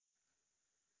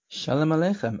Shalom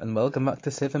Aleichem and welcome back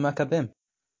to Sefer Maccabim.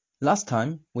 Last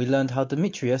time, we learned how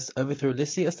Demetrius overthrew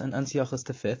Lysias and Antiochus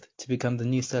V to become the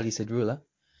new Seleucid ruler,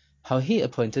 how he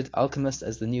appointed Alchemist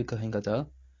as the new Kohen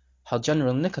Gadol, how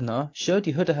General Nicanor showed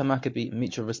Yehuda HaMaccabee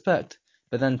mutual respect,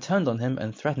 but then turned on him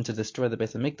and threatened to destroy the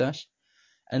Beit HaMikdash,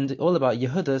 and all about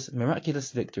Yehuda's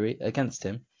miraculous victory against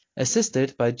him,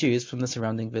 assisted by Jews from the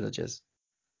surrounding villages.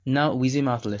 Now we zoom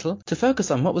out a little to focus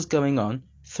on what was going on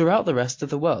throughout the rest of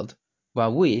the world,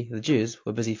 while we, the Jews,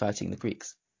 were busy fighting the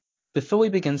Greeks. Before we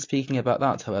begin speaking about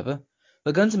that, however,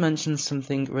 we're going to mention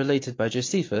something related by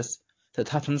Josephus that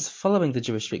happens following the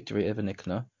Jewish victory over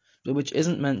Nicanor, but which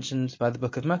isn't mentioned by the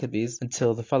Book of Maccabees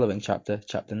until the following chapter,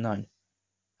 chapter 9.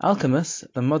 Alchemist,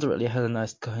 the moderately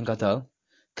Hellenized Kohen Gadol,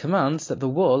 commands that the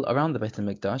wall around the Beit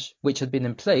HaMikdash, which had been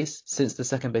in place since the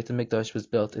second Beit HaMikdash was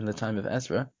built in the time of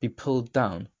Ezra, be pulled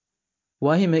down.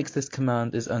 Why he makes this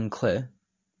command is unclear,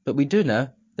 but we do know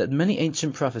that many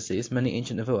ancient prophecies, many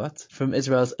ancient nevuot, from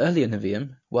Israel's earlier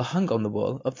Nevi'im were hung on the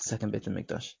wall of the second Beit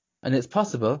HaMikdash. And it's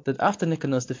possible that after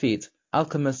Nicanor's defeat,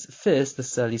 Alchemist fears the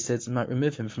Seleucids might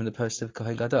remove him from the post of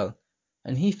Kohen Gadol,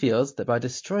 and he feels that by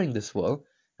destroying this wall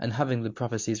and having the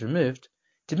prophecies removed,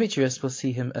 Demetrius will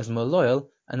see him as more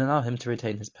loyal and allow him to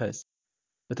retain his post.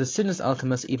 But as soon as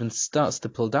Alchemist even starts to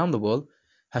pull down the wall,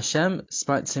 Hashem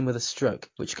smites him with a stroke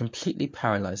which completely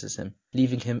paralyzes him,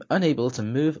 leaving him unable to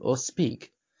move or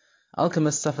speak.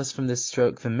 Alchemist suffers from this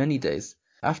stroke for many days.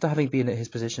 After having been at his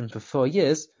position for 4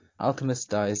 years, Alchemist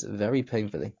dies very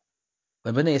painfully.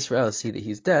 When Bnei Israel see that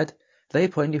he's dead, they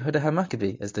appoint Yehuda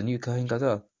HaMaccabee as the new Kohen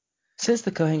Gadol. Since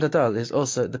the Kohen Gadol is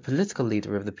also the political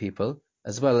leader of the people,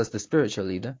 as well as the spiritual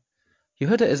leader,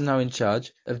 Yehuda is now in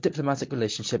charge of diplomatic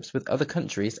relationships with other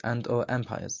countries and or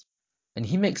empires. And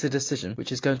he makes a decision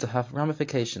which is going to have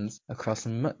ramifications across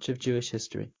much of Jewish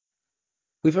history.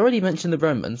 We've already mentioned the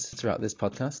Romans throughout this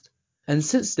podcast, and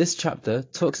since this chapter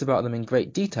talks about them in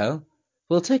great detail,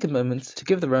 we'll take a moment to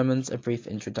give the Romans a brief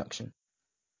introduction.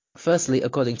 Firstly,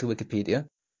 according to Wikipedia,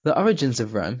 the origins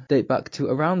of Rome date back to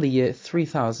around the year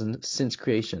 3000 since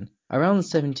creation, around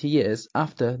 70 years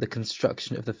after the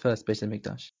construction of the first Beit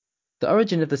HaMikdash. The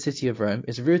origin of the city of Rome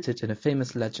is rooted in a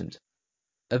famous legend.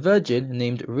 A virgin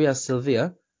named Rhea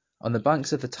Silvia, on the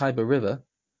banks of the Tiber River,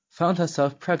 found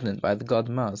herself pregnant by the god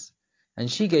Mars, and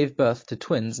she gave birth to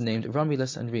twins named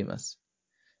Romulus and Remus.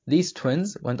 These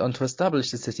twins went on to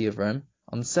establish the city of Rome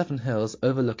on 7 hills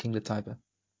overlooking the Tiber.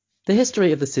 The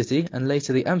history of the city, and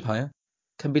later the empire,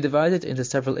 can be divided into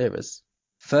several eras.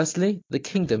 Firstly, the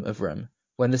Kingdom of Rome,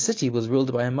 when the city was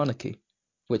ruled by a monarchy,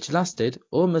 which lasted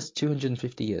almost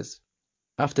 250 years.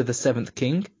 After the 7th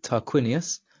king,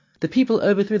 Tarquinius, the people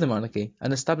overthrew the monarchy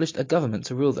and established a government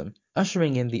to rule them,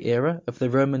 ushering in the era of the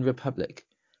Roman Republic,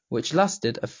 which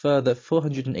lasted a further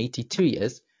 482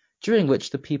 years, during which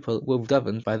the people were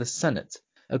governed by the Senate,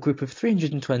 a group of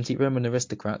 320 Roman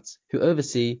aristocrats who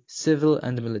oversee civil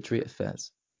and military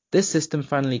affairs. This system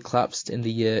finally collapsed in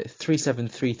the year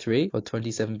 3733 or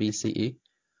 27 BCE,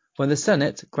 when the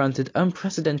Senate granted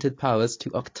unprecedented powers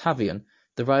to Octavian,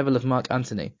 the rival of Mark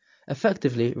Antony,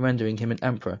 effectively rendering him an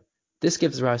emperor. This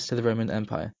gives rise to the Roman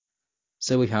Empire.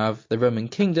 So we have the Roman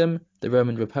Kingdom, the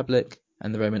Roman Republic,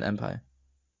 and the Roman Empire.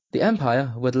 The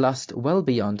empire would last well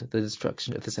beyond the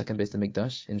destruction of the second Beit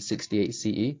HaMikdash in 68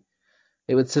 CE.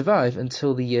 It would survive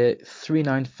until the year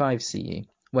 395 CE,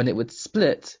 when it would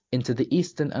split into the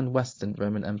Eastern and Western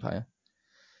Roman Empire.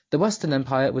 The Western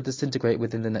Empire would disintegrate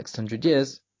within the next 100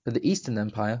 years, but the Eastern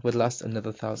Empire would last another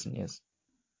 1,000 years.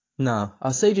 Now,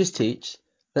 our sages teach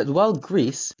that while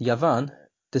Greece, Yavan,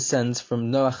 descends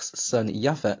from Noach's son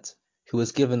Japhet, who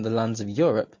was given the lands of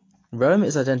Europe, Rome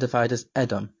is identified as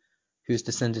Edom, who is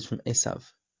descended from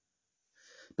Esav.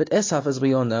 But Esav, as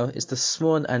we all know, is the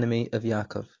sworn enemy of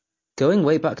Yaakov. Going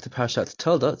way back to Parashat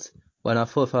Toldot, when our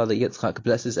forefather Yitzchak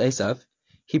blesses Esav,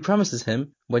 he promises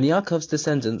him, when Yaakov's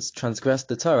descendants transgress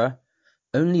the Torah,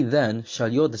 only then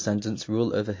shall your descendants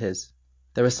rule over his.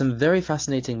 There are some very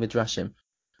fascinating midrashim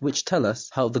which tell us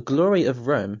how the glory of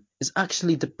Rome is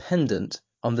actually dependent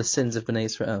on the sins of Bnei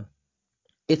Israel.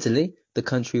 Italy, the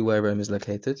country where Rome is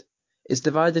located, is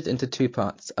divided into 2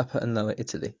 parts, Upper and Lower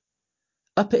Italy.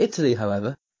 Upper Italy,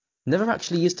 however, never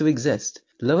actually used to exist.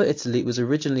 Lower Italy was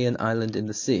originally an island in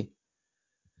the sea.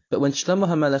 But when Shlomo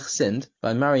HaMelech sinned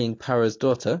by marrying Paro's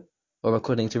daughter, or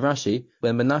according to Rashi,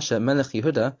 when Menashe Melech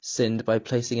Yehuda sinned by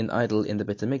placing an idol in the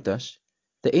Beit HaMikdash,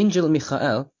 the angel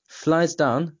Michael flies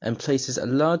down and places a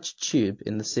large tube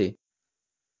in the sea.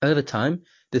 Over time,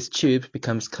 this tube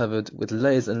becomes covered with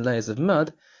layers and layers of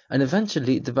mud and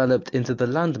eventually developed into the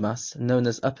landmass known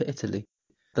as Upper Italy,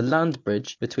 the land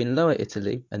bridge between Lower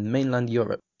Italy and mainland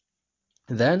Europe.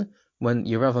 Then, when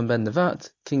Yeravam ben Nevat,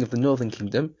 king of the northern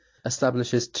kingdom,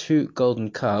 establishes 2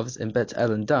 golden calves in Bet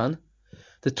El and Dan,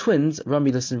 the twins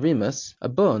Romulus and Remus are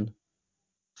born.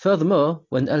 Furthermore,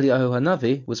 when Eliyahu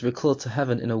Hanavi was recalled to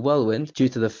heaven in a whirlwind due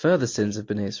to the further sins of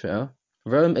Bnei Israel,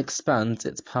 Rome expands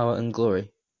its power and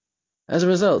glory. As a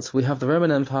result, we have the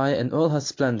Roman Empire in all her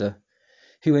splendor,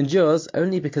 who endures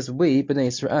only because we, Bnei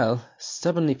Israel,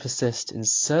 stubbornly persist in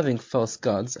serving false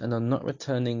gods and are not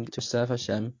returning to serve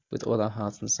Hashem with all our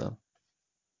heart and soul.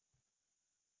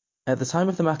 At the time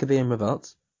of the Maccabean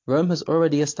revolt, Rome has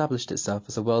already established itself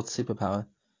as a world superpower,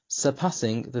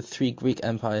 surpassing the 3 Greek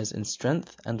empires in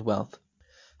strength and wealth.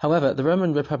 However, the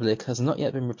Roman Republic has not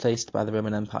yet been replaced by the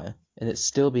Roman Empire, and it's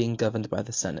still being governed by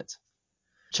the Senate.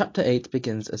 Chapter 8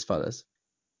 begins as follows.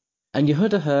 And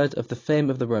Yehuda heard of the fame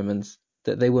of the Romans,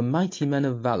 that they were mighty men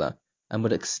of valor, and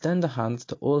would extend a hand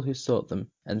to all who sought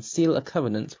them, and seal a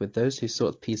covenant with those who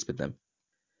sought peace with them.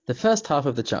 The first half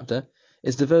of the chapter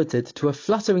is devoted to a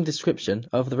flattering description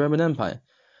of the Roman Empire,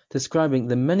 describing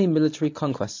the many military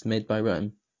conquests made by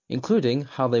Rome, including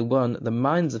how they won the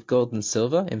mines of gold and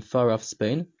silver in far-off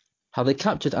Spain, how they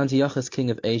captured Antiochus, king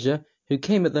of Asia, who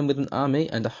came at them with an army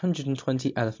and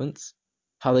 120 elephants,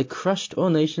 how they crushed all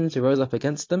nations who rose up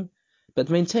against them, but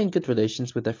maintained good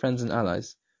relations with their friends and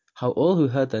allies, how all who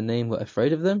heard their name were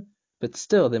afraid of them, but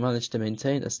still they managed to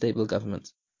maintain a stable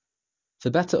government. For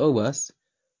better or worse,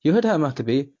 Yehuda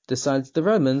Maccabee decides the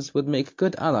Romans would make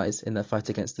good allies in their fight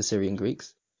against the Syrian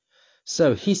Greeks.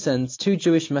 So he sends 2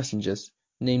 Jewish messengers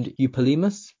named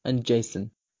Eupolemus and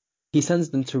Jason. He sends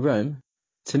them to Rome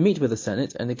to meet with the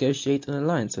Senate and negotiate an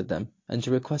alliance with them and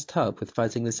to request help with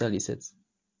fighting the Seleucids.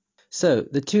 So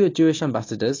the 2 Jewish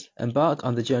ambassadors embark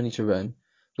on the journey to Rome,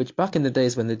 which back in the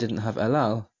days when they didn't have El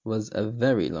Al was a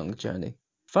very long journey.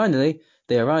 Finally,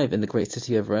 they arrive in the great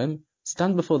city of Rome,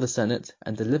 stand before the Senate,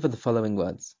 and deliver the following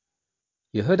words.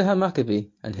 Yehuda Maccabee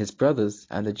and his brothers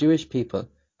and the Jewish people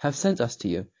have sent us to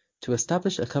you to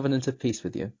establish a covenant of peace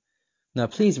with you. Now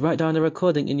please write down a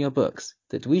recording in your books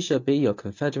that we shall be your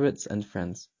confederates and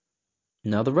friends.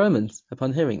 Now the Romans,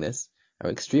 upon hearing this, are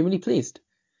extremely pleased.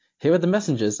 Here are the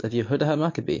messengers of Yehuda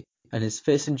Maccabee and his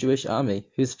fearsome Jewish army,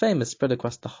 whose fame has spread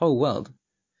across the whole world,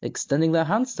 extending their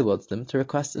hands towards them to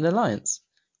request an alliance.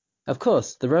 Of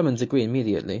course, the Romans agree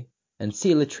immediately, and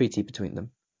seal a treaty between them.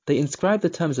 They inscribe the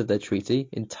terms of their treaty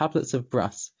in tablets of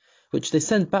brass, which they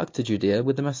send back to Judea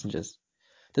with the messengers.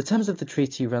 The terms of the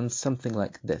treaty run something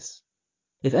like this.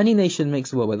 If any nation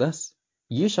makes war with us,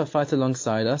 you shall fight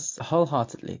alongside us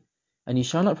wholeheartedly, and you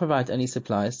shall not provide any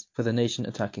supplies for the nation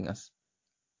attacking us.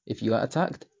 If you are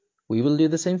attacked, we will do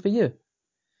the same for you.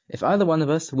 If either one of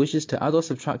us wishes to add or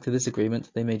subtract to this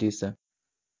agreement, they may do so.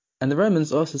 And the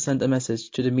Romans also send a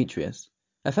message to Demetrius,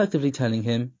 effectively telling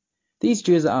him, these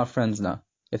Jews are our friends now.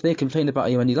 If they complain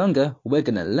about you any longer, we're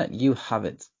going to let you have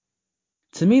it.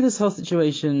 To me, this whole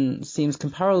situation seems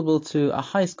comparable to a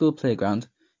high school playground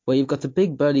where you've got a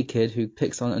big burly kid who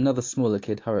picks on another smaller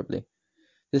kid horribly.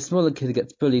 This smaller kid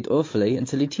gets bullied awfully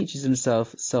until he teaches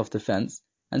himself self-defense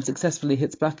and successfully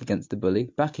hits back against the bully,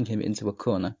 backing him into a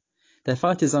corner. Their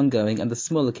fight is ongoing and the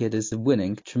smaller kid is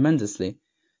winning tremendously,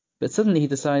 but suddenly he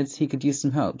decides he could use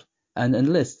some help and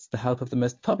enlists the help of the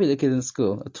most popular kid in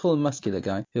school, a tall, muscular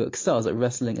guy who excels at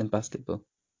wrestling and basketball.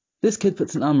 This kid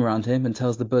puts an arm around him and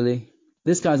tells the bully,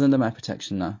 this guy's under my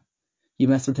protection now. You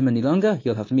mess with him any longer,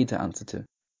 you'll have me to answer to.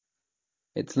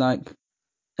 It's like,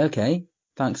 okay,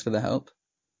 thanks for the help,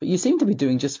 but you seem to be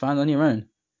doing just fine on your own.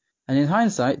 And in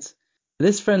hindsight,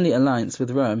 this friendly alliance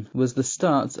with Rome was the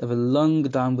start of a long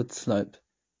downward slope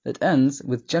that ends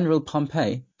with General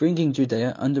Pompey bringing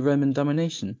Judea under Roman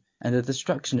domination and the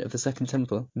destruction of the Second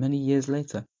Temple many years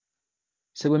later.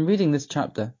 So when reading this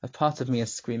chapter, a part of me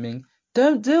is screaming,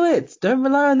 don't do it! Don't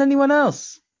rely on anyone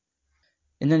else!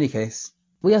 In any case,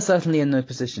 we are certainly in no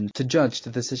position to judge the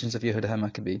decisions of Yehuda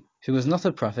Maccabee, who was not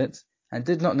a prophet and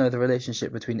did not know the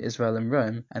relationship between Israel and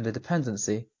Rome and the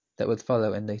dependency that would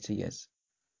follow in later years.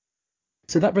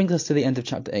 So that brings us to the end of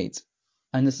chapter 8.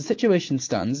 And as the situation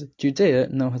stands, Judea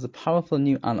now has a powerful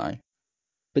new ally.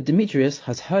 But Demetrius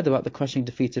has heard about the crushing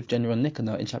defeat of General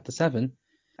Nicanor in chapter 7,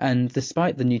 and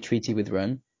despite the new treaty with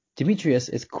Rome, Demetrius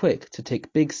is quick to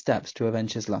take big steps to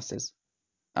avenge his losses.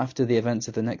 After the events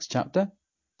of the next chapter,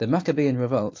 the Maccabean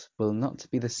revolt will not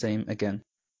be the same again.